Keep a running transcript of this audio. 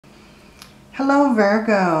Hello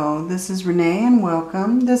Virgo, this is Renee and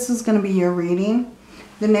welcome. This is going to be your reading.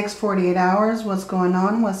 The next 48 hours, what's going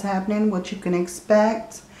on, what's happening, what you can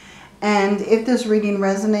expect. And if this reading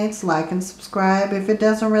resonates, like and subscribe. If it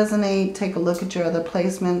doesn't resonate, take a look at your other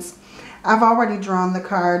placements. I've already drawn the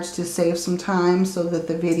cards to save some time so that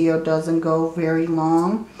the video doesn't go very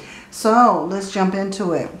long. So let's jump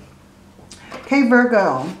into it. Okay,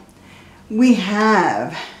 Virgo, we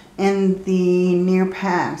have in the near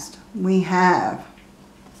past, we have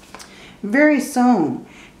very soon,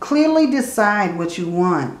 clearly decide what you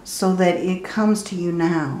want so that it comes to you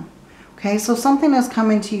now. Okay, so something is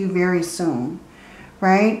coming to you very soon,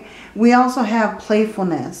 right? We also have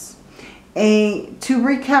playfulness. To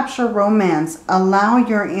recapture romance, allow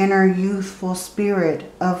your inner youthful spirit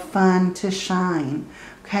of fun to shine.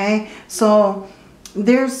 Okay, so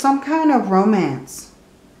there's some kind of romance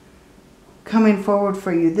coming forward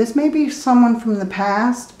for you. This may be someone from the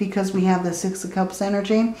past because we have the Six of Cups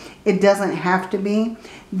energy. It doesn't have to be.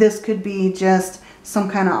 This could be just some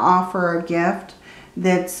kind of offer or gift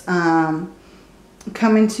that's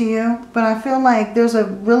coming to you. But I feel like there's a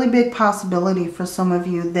really big possibility for some of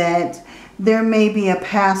you that there may be a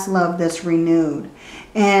past love that's renewed.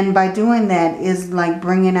 And by doing that is like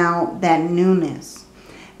bringing out that newness,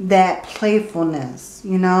 that playfulness,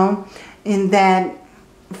 you know, and that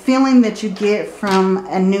feeling that you get from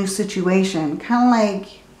a new situation, kind of like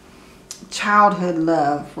childhood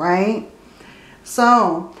love, right?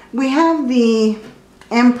 So we have the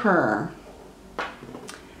Emperor,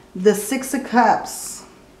 the Six of Cups,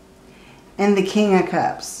 and the King of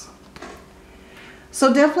Cups.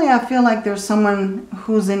 So definitely I feel like there's someone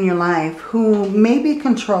who's in your life who may be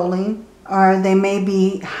controlling, or they may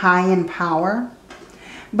be high in power.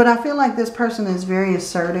 But I feel like this person is very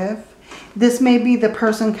assertive. This may be the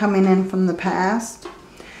person coming in from the past.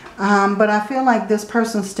 But I feel like this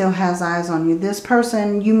person still has eyes on you. This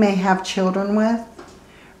person you may have children with,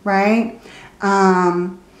 right?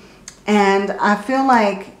 And I feel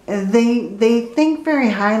like they think very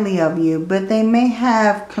highly of you, but they may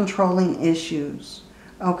have controlling issues,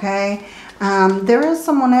 okay? There is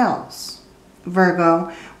someone else,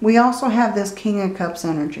 Virgo. We also have this King of Cups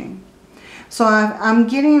energy. So I'm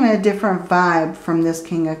getting a different vibe from this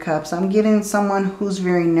King of Cups. I'm getting someone who's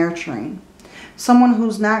very nurturing. Someone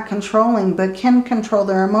who's not controlling but can control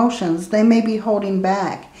their emotions. They may be holding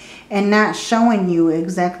back and not showing you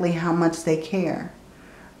exactly how much they care,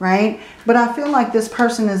 right? But I feel like this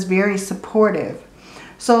person is very supportive.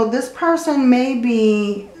 So this person may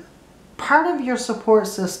be part of your support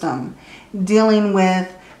system dealing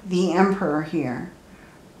with the Emperor here.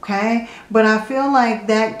 Okay, but I feel like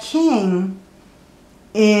that King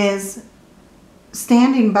is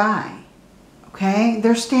standing by. Okay,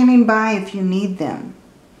 they're standing by if you need them.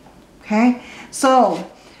 Okay, so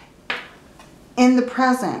in the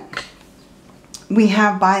present, we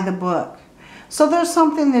have by the book. So there's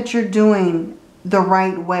something that you're doing the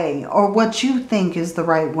right way, or what you think is the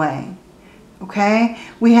right way. Okay,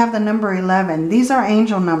 we have the number 11. These are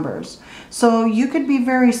angel numbers. So you could be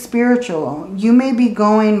very spiritual. You may be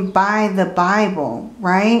going by the Bible,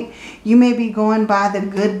 right? You may be going by the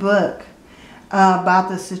good book about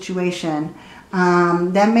the situation.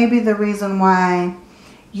 That may be the reason why,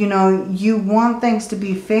 you know, you want things to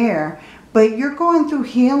be fair, but you're going through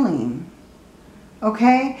healing.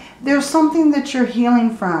 Okay? There's something that you're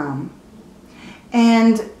healing from.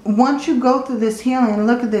 And once you go through this healing,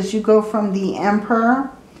 look at this, you go from the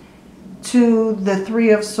Emperor to the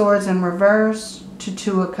Three of Swords in reverse to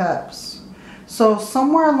Two of Cups. So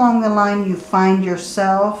somewhere along the line you find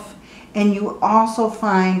yourself, and you also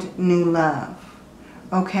find new love.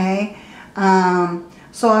 Okay?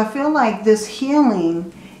 So I feel like this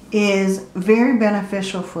healing is very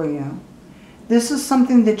beneficial for you. This is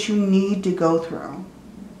something that you need to go through.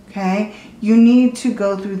 Okay? You need to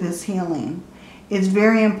go through this healing. It's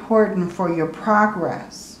very important for your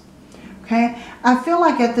progress. Okay? I feel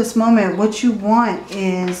like at this moment what you want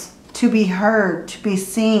is to be heard, to be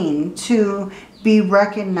seen, to be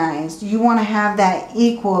recognized. You want to have that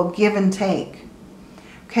equal give and take.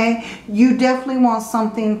 Okay? You definitely want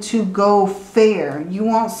something to go fair. You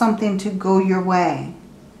want something to go your way.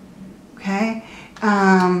 Okay?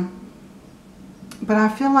 But I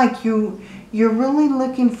feel like you're really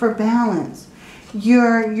looking for balance.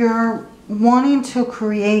 You're wanting to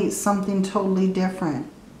create something totally different.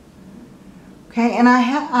 Okay, and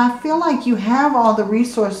I feel like you have all the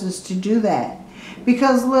resources to do that.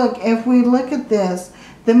 Because look, if we look at this,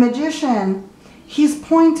 the Magician, he's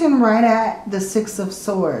pointing right at the Six of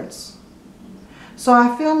Swords. So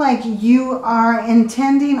I feel like you are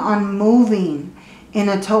intending on moving in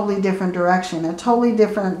a totally different direction. A totally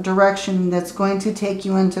different direction that's going to take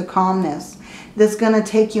you into calmness. That's going to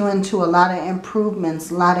take you into a lot of improvements,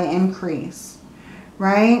 a lot of increase.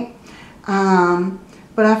 Right?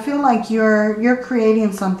 But I feel like you're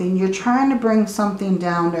creating something. You're trying to bring something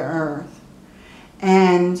down to earth.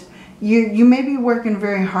 And you may be working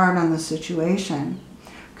very hard on the situation.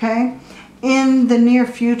 Okay? In the near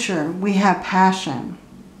future, we have passion.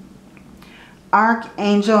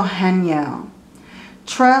 Archangel Haniel.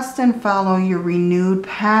 Trust and follow your renewed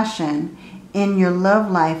passion in your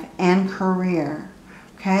love life and career.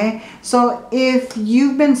 Okay? So if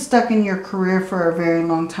you've been stuck in your career for a very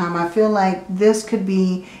long time, I feel like this could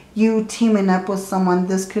be you teaming up with someone.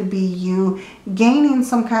 This could be you gaining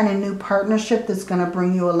some kind of new partnership that's going to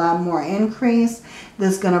bring you a lot more increase.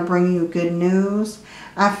 That's going to bring you good news.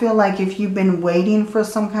 I feel like if you've been waiting for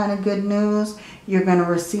some kind of good news, you're going to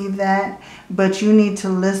receive that. But you need to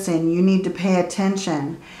listen. You need to pay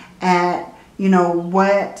attention at, you know,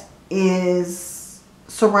 what is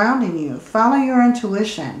surrounding you. Follow your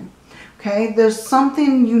intuition. Okay? There's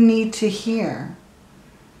something you need to hear.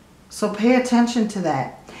 So pay attention to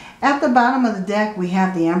that. At the bottom of the deck, we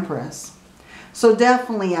have the Empress. So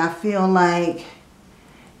definitely, I feel like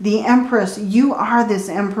the Empress, you are this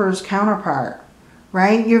Emperor's counterpart,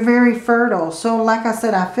 right? You're very fertile. So like I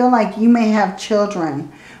said, I feel like you may have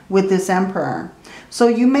children with this Emperor. So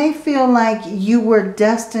you may feel like you were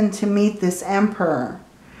destined to meet this Emperor,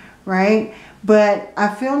 right? But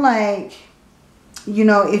I feel like, you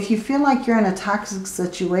know, if you feel like you're in a toxic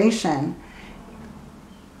situation,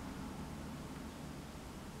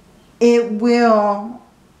 it will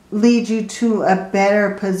lead you to a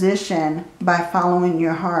better position by following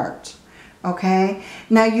your heart. Okay?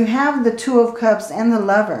 Now you have the Two of Cups and the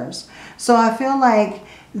Lovers. So I feel like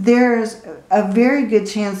there's a very good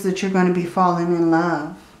chance that you're going to be falling in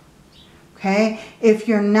love. Okay? If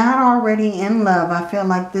you're not already in love, I feel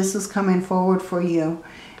like this is coming forward for you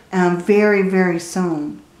very, very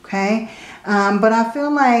soon. Okay? But I feel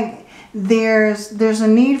like there's a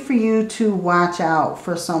need for you to watch out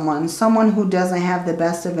for someone who doesn't have the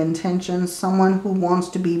best of intentions, someone who wants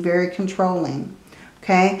to be very controlling.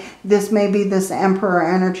 Okay, this may be this Emperor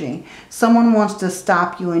energy. Someone wants to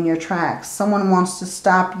stop you in your tracks. Someone wants to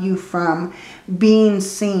stop you from being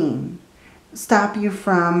seen, stop you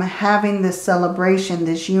from having this celebration,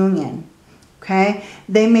 this union. Okay,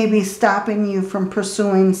 they may be stopping you from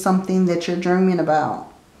pursuing something that you're dreaming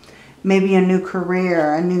about. Maybe a new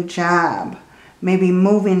career, a new job, maybe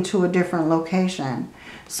moving to a different location.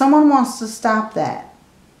 Someone wants to stop that.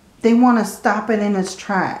 They want to stop it in its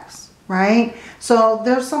tracks, right? So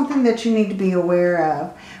there's something that you need to be aware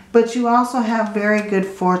of. But you also have very good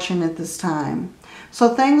fortune at this time.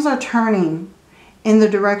 So things are turning in the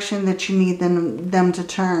direction that you need them to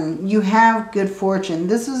turn. You have good fortune.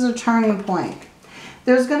 This is a turning point.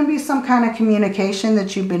 There's going to be some kind of communication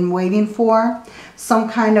that you've been waiting for. Some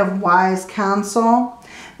kind of wise counsel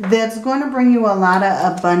that's going to bring you a lot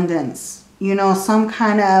of abundance. You know, some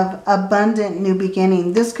kind of abundant new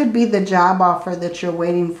beginning. This could be the job offer that you're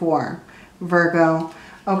waiting for, Virgo.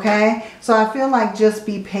 Okay? So I feel like just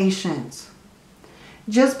be patient.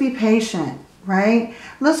 Just be patient, right?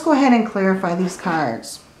 Let's go ahead and clarify these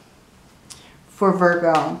cards for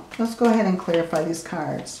Virgo. Let's go ahead and clarify these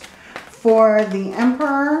cards. For the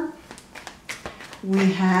Emperor,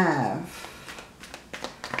 we have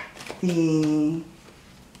the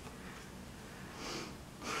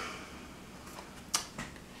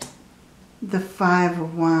Five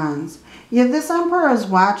of Wands. Yeah, this Emperor is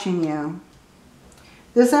watching you.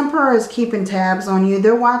 This Emperor is keeping tabs on you.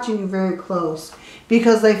 They're watching you very close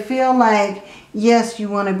because they feel like, yes, you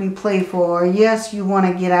want to be playful, or yes, you want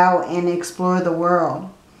to get out and explore the world,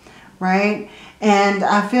 right? And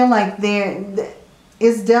I feel like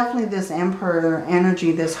it's definitely this Emperor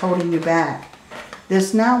energy that's holding you back.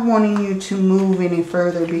 That's not wanting you to move any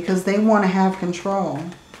further because they want to have control.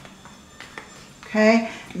 Okay?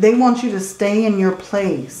 They want you to stay in your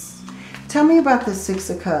place. Tell me about the Six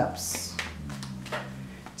of Cups.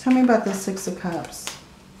 Tell me about the Six of Cups.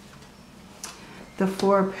 The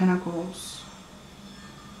Four of Pentacles.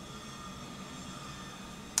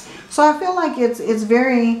 So I feel like it's a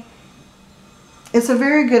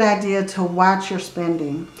very good idea to watch your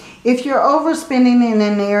spending. If you're overspending in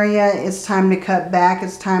an area, it's time to cut back.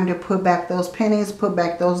 It's time to put back those pennies, put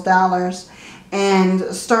back those dollars, and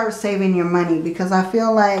start saving your money. Because I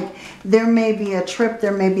feel like there may be a trip,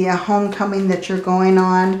 there may be a homecoming that you're going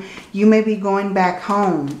on. You may be going back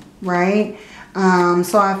home, right?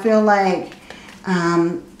 So I feel like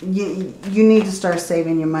you need to start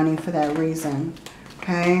saving your money for that reason,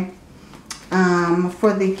 okay?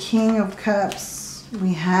 For the King of Cups,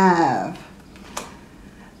 we have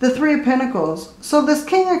the Three of Pentacles. So this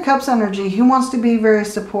King of Cups energy, he wants to be very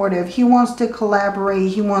supportive. He wants to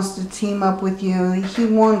collaborate. He wants to team up with you. He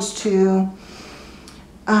wants to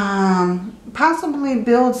possibly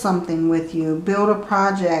build something with you, build a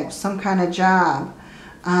project, some kind of job.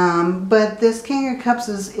 But this King of Cups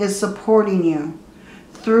is supporting you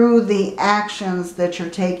through the actions that you're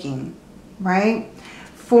taking, right?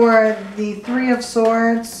 For the Three of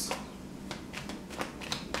Swords,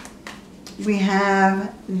 we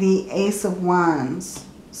have the Ace of Wands.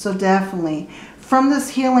 So definitely, from this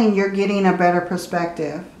healing, you're getting a better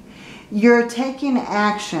perspective. You're taking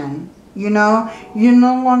action. You know, you're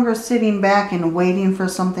no longer sitting back and waiting for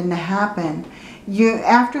something to happen.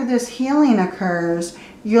 After this healing occurs,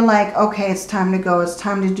 you're like, okay, it's time to go. It's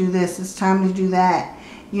time to do this. It's time to do that.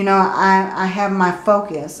 You know, I have my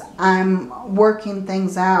focus. I'm working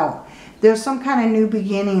things out. There's some kind of new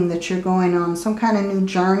beginning that you're going on, some kind of new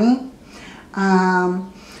journey.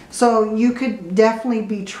 So you could definitely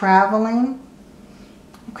be traveling.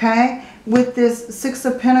 Okay. With this Six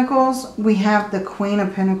of Pentacles, we have the Queen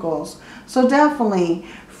of Pentacles. So definitely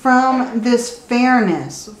from this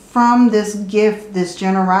fairness, from this gift, this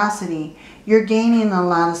generosity, you're gaining a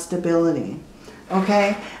lot of stability.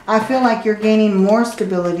 Okay. I feel like you're gaining more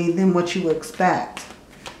stability than what you expect.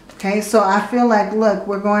 Okay. So I feel like, look,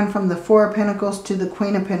 we're going from the Four of Pentacles to the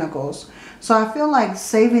Queen of Pentacles. So I feel like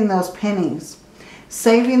saving those pennies,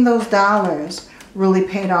 saving those dollars really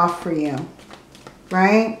paid off for you.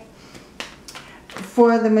 Right?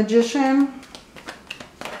 For the Magician,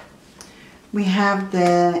 we have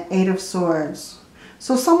the Eight of Swords.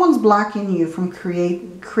 So someone's blocking you from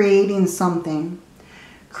creating something.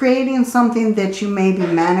 Creating something that you may be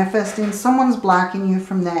manifesting. Someone's blocking you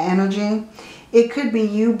from that energy. It could be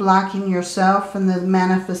you blocking yourself from the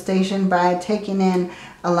manifestation by taking in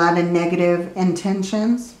a lot of negative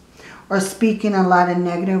intentions. Or speaking a lot of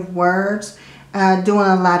negative words. Doing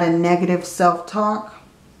a lot of negative self-talk.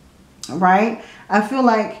 Right? I feel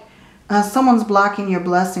like someone's blocking your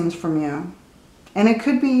blessings from you. And it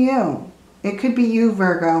could be you. It could be you,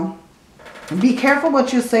 Virgo. Be careful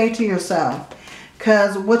what you say to yourself.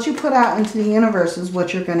 Because what you put out into the universe is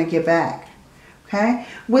what you're going to get back. Okay?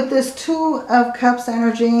 With this Two of Cups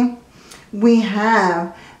energy, we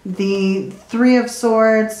have the Three of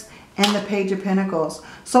Swords and the Page of Pentacles.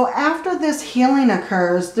 So after this healing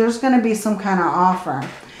occurs, there's going to be some kind of offer.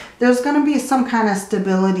 There's going to be some kind of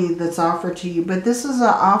stability that's offered to you. But this is an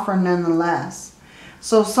offer nonetheless.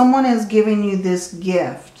 So someone is giving you this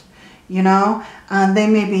gift. You know, they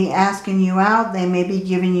may be asking you out. They may be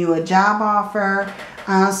giving you a job offer.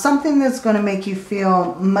 Something that's going to make you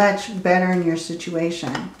feel much better in your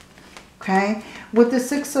situation. Okay. With the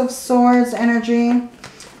Six of Swords energy,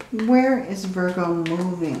 where is Virgo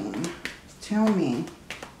moving? Tell me.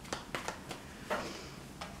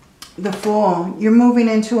 The Fool. You're moving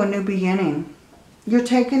into a new beginning. You're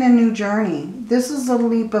taking a new journey. This is a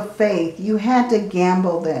leap of faith. You had to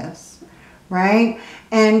gamble this, right?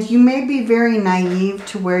 And you may be very naive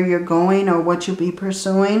to where you're going or what you'll be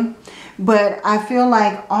pursuing. But I feel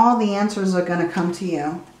like all the answers are going to come to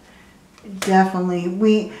you.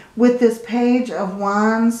 Definitely. With this Page of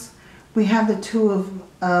Wands, we have the Two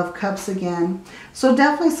of Cups again. So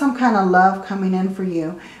definitely some kind of love coming in for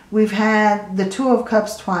you. We've had the Two of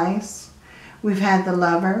Cups twice. We've had the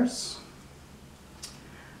Lovers.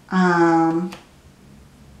 And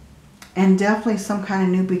definitely some kind of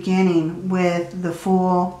new beginning with the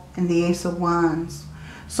Fool and the Ace of Wands.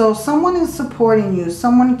 So someone is supporting you.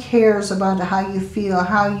 Someone cares about how you feel,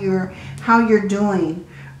 how you're doing,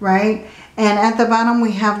 right? And at the bottom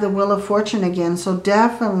we have the Wheel of Fortune again. So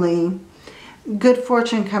definitely good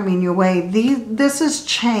fortune coming your way. This is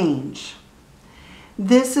change.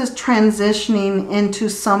 This is transitioning into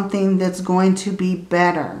something that's going to be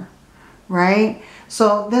better, right?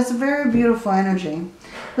 So that's very beautiful energy.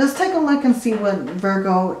 Let's take a look and see what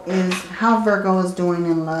Virgo is, how Virgo is doing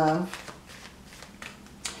in love.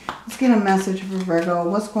 Let's get a message for Virgo.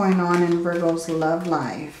 What's going on in Virgo's love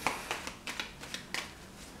life?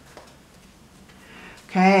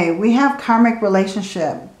 Okay, we have karmic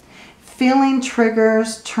relationship. Feeling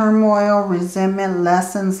triggers, turmoil, resentment,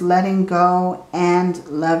 lessons, letting go, and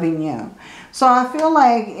loving you. So I feel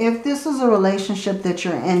like if this is a relationship that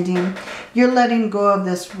you're ending, you're letting go of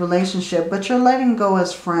this relationship, but you're letting go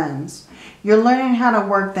as friends. You're learning how to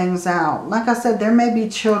work things out. Like I said, there may be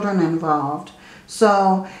children involved.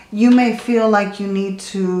 So you may feel like you need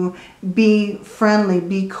to be friendly,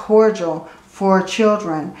 be cordial for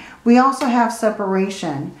children. We also have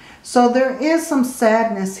separation. So there is some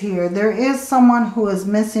sadness here. There is someone who is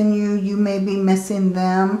missing you. You may be missing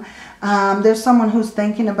them. There's someone who's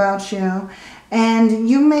thinking about you. And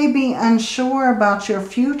you may be unsure about your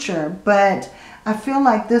future, but I feel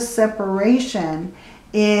like this separation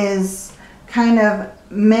is kind of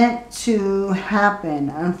meant to happen,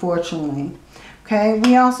 unfortunately. Okay,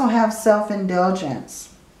 we also have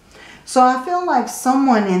self-indulgence. So I feel like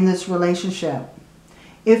someone in this relationship,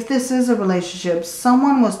 if this is a relationship,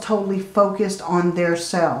 someone was totally focused on their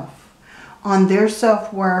self, on their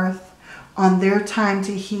self-worth, on their time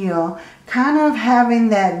to heal, kind of having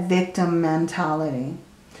that victim mentality.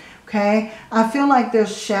 Okay, I feel like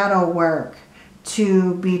there's shadow work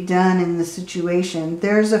to be done in the situation.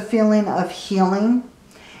 There's a feeling of healing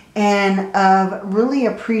and of really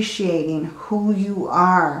appreciating who you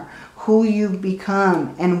are, who you've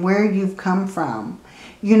become, and where you've come from.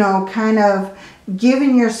 You know, kind of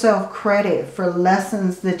giving yourself credit for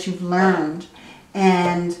lessons that you've learned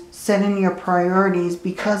and setting your priorities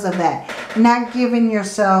because of that. Not giving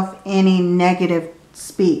yourself any negative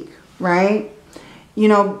speak, right? You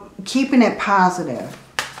know, keeping it positive.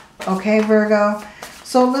 Okay, Virgo?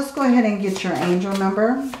 So let's go ahead and get your angel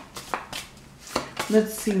number.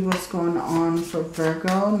 Let's see what's going on for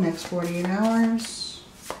Virgo next 48 hours.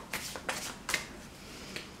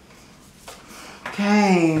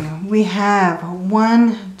 Okay, we have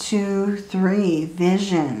 1, 2, 3,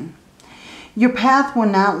 vision. Your path will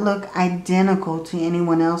not look identical to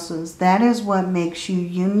anyone else's. That is what makes you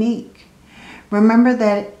unique. Remember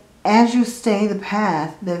that as you stay the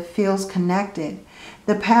path that feels connected,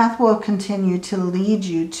 the path will continue to lead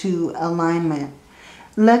you to alignment.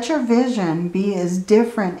 Let your vision be as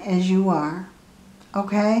different as you are.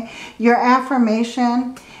 Okay? Your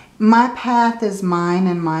affirmation, my path is mine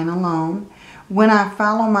and mine alone. When I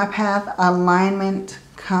follow my path, alignment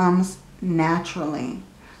comes naturally.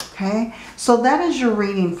 Okay? So that is your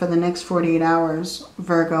reading for the next 48 hours,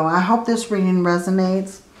 Virgo. I hope this reading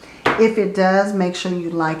resonates. If it does, make sure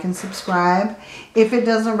you like and subscribe. If it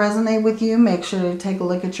doesn't resonate with you, make sure to take a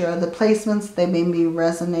look at your other placements. They may be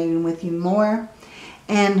resonating with you more.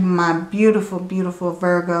 And my beautiful, beautiful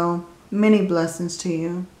Virgo, many blessings to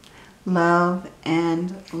you. Love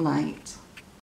and light.